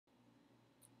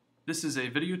This is a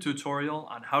video tutorial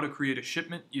on how to create a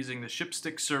shipment using the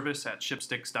ShipSticks service at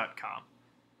shipsticks.com.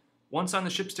 Once on the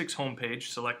ShipSticks homepage,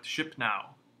 select Ship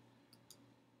Now.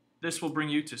 This will bring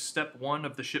you to step 1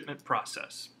 of the shipment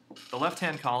process. The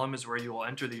left-hand column is where you will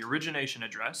enter the origination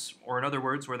address, or in other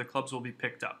words, where the clubs will be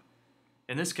picked up.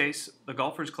 In this case, the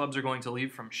golfers' clubs are going to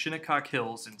leave from Shinnecock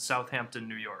Hills in Southampton,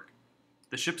 New York.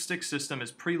 The ShipSticks system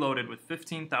is preloaded with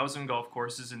 15,000 golf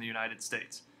courses in the United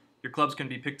States. Your clubs can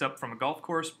be picked up from a golf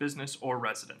course, business, or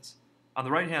residence. On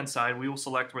the right-hand side, we will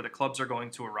select where the clubs are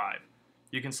going to arrive.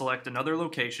 You can select another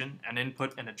location and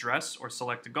input an address or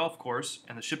select a golf course,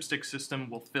 and the ShipSticks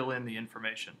system will fill in the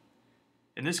information.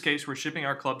 In this case, we're shipping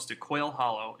our clubs to Quail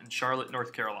Hollow in Charlotte,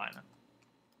 North Carolina.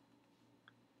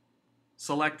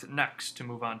 Select Next to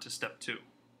move on to Step 2.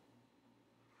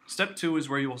 Step 2 is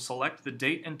where you will select the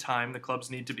date and time the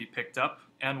clubs need to be picked up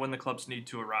and when the clubs need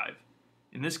to arrive.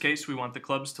 In this case, we want the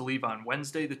clubs to leave on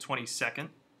Wednesday the 22nd,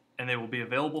 and they will be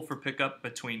available for pickup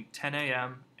between 10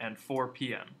 a.m. and 4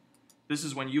 p.m. This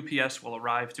is when UPS will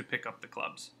arrive to pick up the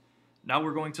clubs. Now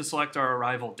we're going to select our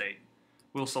arrival date.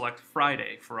 We'll select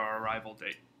Friday for our arrival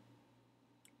date.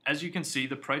 As you can see,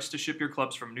 the price to ship your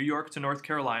clubs from New York to North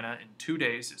Carolina in 2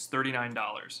 days is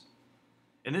 $39.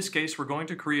 In this case, we're going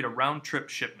to create a round-trip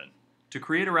shipment. To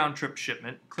create a round-trip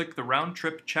shipment, click the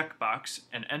round-trip checkbox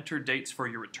and enter dates for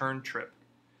your return trip.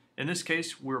 In this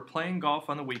case, we're playing golf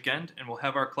on the weekend and we'll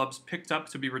have our clubs picked up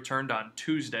to be returned on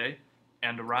Tuesday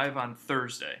and arrive on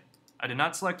Thursday. I did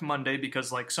not select Monday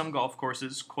because, like some golf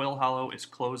courses, Quail Hollow is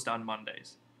closed on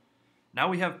Mondays. Now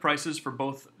we have prices for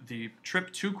both the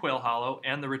trip to Quail Hollow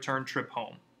and the return trip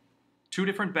home. 2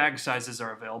 different bag sizes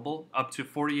are available, up to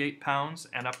 48 pounds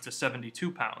and up to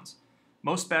 72 pounds.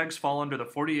 Most bags fall under the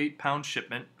 48-pound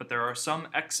shipment, but there are some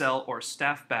XL or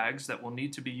staff bags that will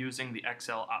need to be using the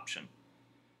XL option.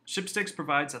 ShipSticks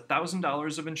provides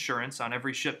 $1,000 of insurance on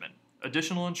every shipment.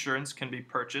 Additional insurance can be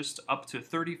purchased up to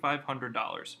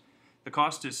 $3,500. The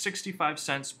cost is 65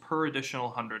 cents per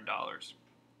additional $100.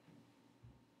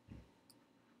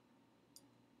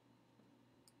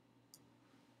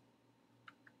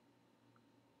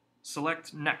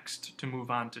 Select Next to move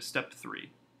on to Step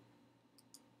 3.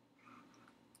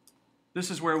 This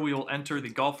is where we will enter the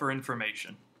golfer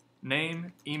information: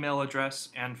 name, email address,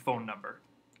 and phone number.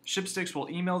 ShipSticks will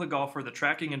email the golfer the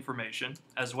tracking information,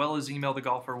 as well as email the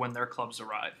golfer when their clubs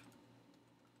arrive.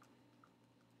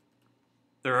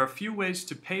 There are a few ways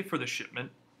to pay for the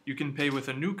shipment. You can pay with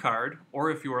a new card, or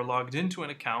if you are logged into an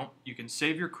account, you can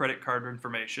save your credit card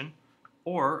information,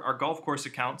 or our golf course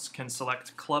accounts can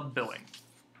select Club Billing.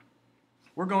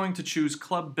 We're going to choose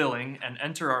Club Billing and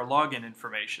enter our login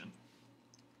information.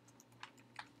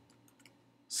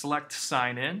 Select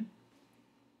Sign In,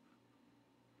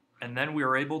 and then we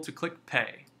are able to click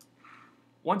Pay.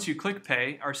 Once you click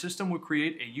Pay, our system will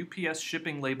create a UPS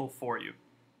shipping label for you.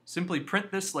 Simply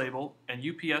print this label, and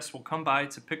UPS will come by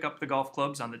to pick up the golf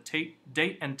clubs on the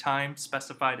date and time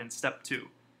specified in Step 2.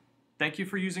 Thank you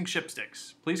for using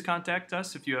ShipSticks. Please contact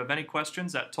us if you have any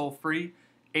questions at toll-free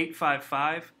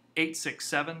 855-867-9915.